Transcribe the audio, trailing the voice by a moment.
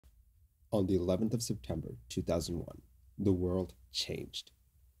On the 11th of September 2001, the world changed.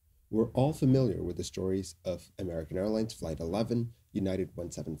 We're all familiar with the stories of American Airlines Flight 11, United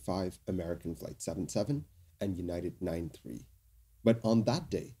 175, American Flight 77, and United 93. But on that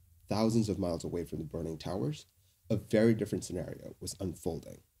day, thousands of miles away from the burning towers, a very different scenario was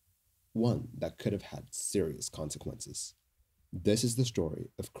unfolding, one that could have had serious consequences. This is the story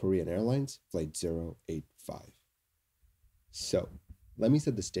of Korean Airlines Flight 085. So, let me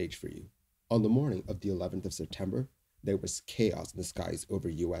set the stage for you. On the morning of the 11th of September, there was chaos in the skies over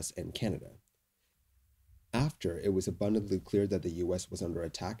US and Canada. After it was abundantly clear that the US was under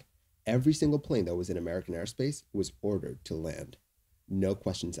attack, every single plane that was in American airspace was ordered to land. No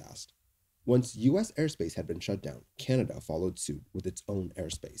questions asked. Once US airspace had been shut down, Canada followed suit with its own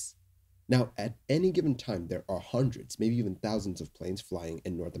airspace. Now, at any given time, there are hundreds, maybe even thousands of planes flying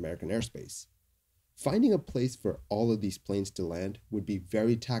in North American airspace. Finding a place for all of these planes to land would be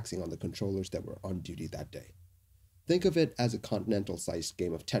very taxing on the controllers that were on duty that day. Think of it as a continental-sized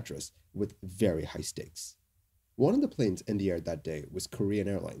game of Tetris with very high stakes. One of the planes in the air that day was Korean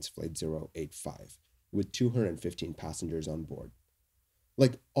Airlines Flight 085, with 215 passengers on board.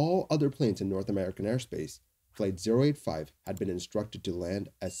 Like all other planes in North American airspace, Flight 085 had been instructed to land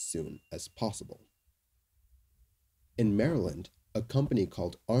as soon as possible. In Maryland, a company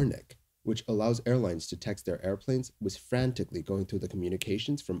called ARNIC, which allows airlines to text their airplanes, was frantically going through the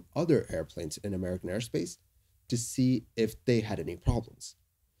communications from other airplanes in American airspace to see if they had any problems.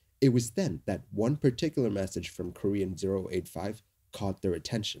 It was then that one particular message from Korean 085 caught their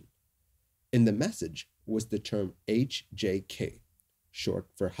attention. In the message was the term HJK, short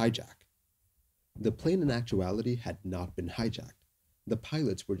for hijack. The plane in actuality had not been hijacked. The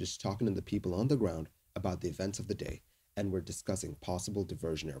pilots were just talking to the people on the ground about the events of the day and were discussing possible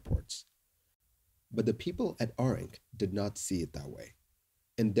diversion airports. But the people at ARINC did not see it that way.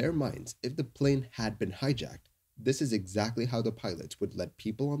 In their minds, if the plane had been hijacked, this is exactly how the pilots would let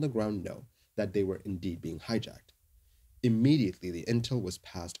people on the ground know that they were indeed being hijacked. Immediately, the intel was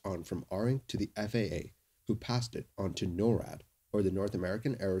passed on from ARINC to the FAA, who passed it on to NORAD, or the North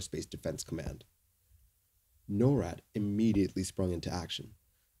American Aerospace Defense Command. NORAD immediately sprung into action.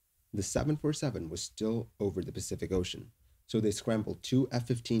 The 747 was still over the Pacific Ocean, so they scrambled two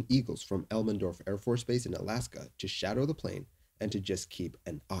F-15 Eagles from Elmendorf Air Force Base in Alaska to shadow the plane and to just keep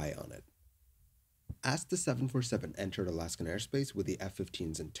an eye on it. As the 747 entered Alaskan airspace with the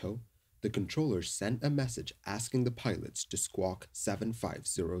F-15s in tow, the controllers sent a message asking the pilots to squawk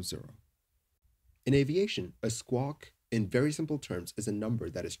 7500. In aviation, a squawk, in very simple terms, is a number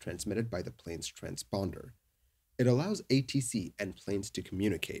that is transmitted by the plane's transponder. It allows ATC and planes to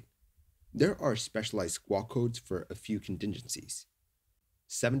communicate. There are specialized squawk codes for a few contingencies.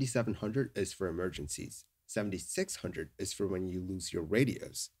 7700 is for emergencies, 7600 is for when you lose your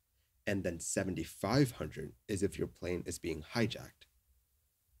radios, and then 7500 is if your plane is being hijacked.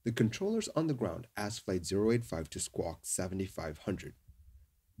 The controllers on the ground asked Flight 085 to squawk 7500.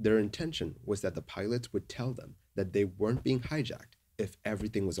 Their intention was that the pilots would tell them that they weren't being hijacked if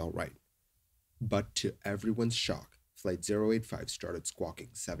everything was all right. But to everyone's shock, Flight 085 started squawking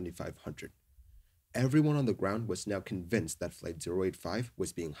 7500. Everyone on the ground was now convinced that Flight 085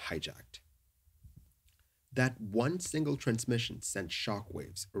 was being hijacked. That one single transmission sent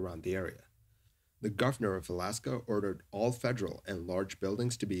shockwaves around the area. The governor of Alaska ordered all federal and large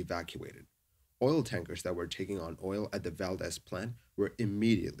buildings to be evacuated. Oil tankers that were taking on oil at the Wedelstaedt plant were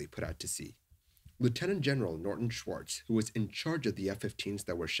immediately put out to sea. Lieutenant General Norton Schwartz, who was in charge of the F-15s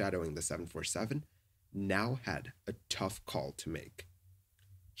that were shadowing the 747, now had a tough call to make.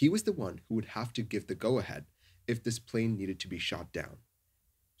 He was the one who would have to give the go-ahead if this plane needed to be shot down.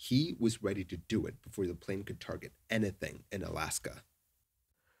 He was ready to do it before the plane could target anything in Alaska.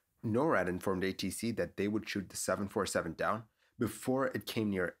 NORAD informed ATC that they would shoot the 747 down before it came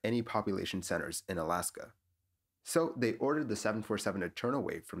near any population centers in Alaska. So they ordered the 747 to turn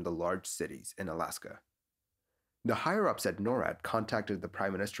away from the large cities in Alaska. The higher-ups at NORAD contacted the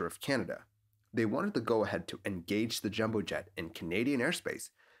Prime Minister of Canada. They wanted the go-ahead to engage the jumbo jet in Canadian airspace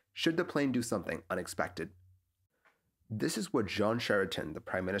should the plane do something unexpected. This is what Jean Chrétien, the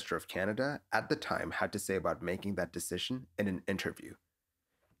Prime Minister of Canada, at the time had to say about making that decision in an interview.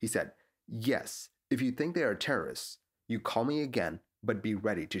 He said, "Yes, if you think they are terrorists, you call me again, but be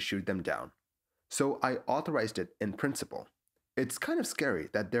ready to shoot them down. So I authorized it in principle. It's kind of scary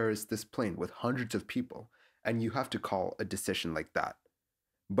that there is this plane with hundreds of people and you have to call a decision like that.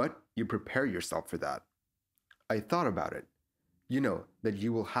 But you prepare yourself for that. I thought about it. You know that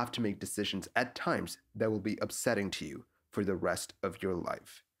you will have to make decisions at times that will be upsetting to you for the rest of your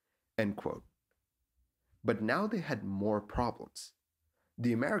life." End quote. But now they had more problems.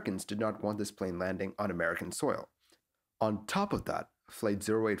 The Americans did not want this plane landing on American soil. On top of that, Flight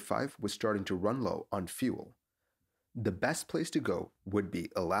 085 was starting to run low on fuel. The best place to go would be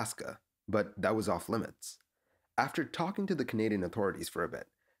Alaska, but that was off limits. After talking to the Canadian authorities for a bit,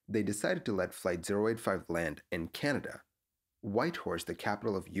 they decided to let Flight 085 land in Canada, Whitehorse, the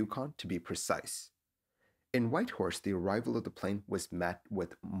capital of Yukon to be precise. In Whitehorse, the arrival of the plane was met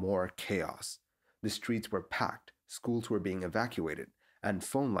with more chaos. The streets were packed, schools were being evacuated, and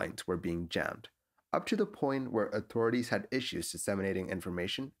phone lines were being jammed, up to the point where authorities had issues disseminating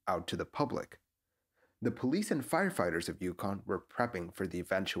information out to the public. The police and firefighters of Yukon were prepping for the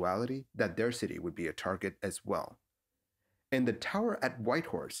eventuality that their city would be a target as well. In the tower at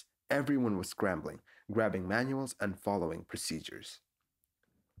Whitehorse, everyone was scrambling, grabbing manuals and following procedures.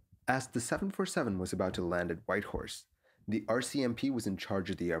 As the 747 was about to land at Whitehorse, the RCMP was in charge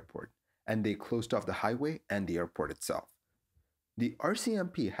of the airport, and they closed off the highway and the airport itself. The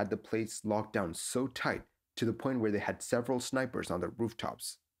RCMP had the place locked down so tight to the point where they had several snipers on the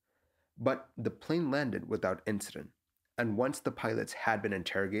rooftops. But the plane landed without incident, and once the pilots had been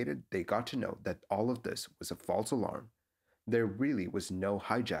interrogated, they got to know that all of this was a false alarm. There really was no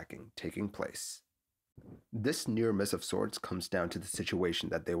hijacking taking place. This near miss of sorts comes down to the situation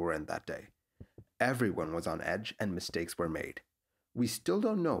that they were in that day. Everyone was on edge and mistakes were made. We still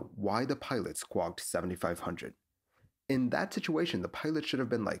don't know why the pilot squawked 7500. In that situation, the pilot should have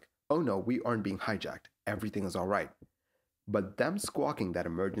been like, oh no, we aren't being hijacked, everything is alright. But them squawking that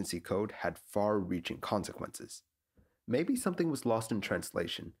emergency code had far-reaching consequences. Maybe something was lost in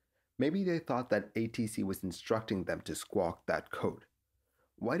translation. Maybe they thought that ATC was instructing them to squawk that code.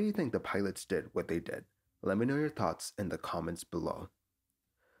 Why do you think the pilots did what they did? Let me know your thoughts in the comments below.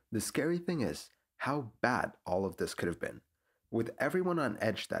 The scary thing is how bad all of this could have been. With everyone on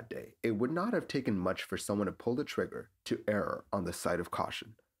edge that day, it would not have taken much for someone to pull the trigger to err on the side of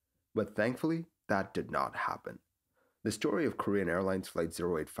caution. But thankfully, that did not happen. The story of Korean Airlines Flight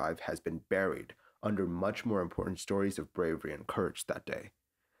 085 has been buried under much more important stories of bravery and courage that day.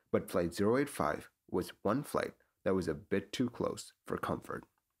 But Flight 085 was one flight that was a bit too close for comfort.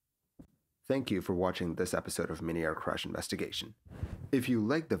 Thank you for watching this episode of Mini Air Crash Investigation. If you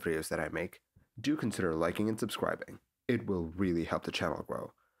like the videos that I make, do consider liking and subscribing. It will really help the channel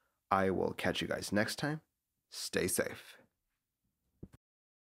grow. I will catch you guys next time. Stay safe.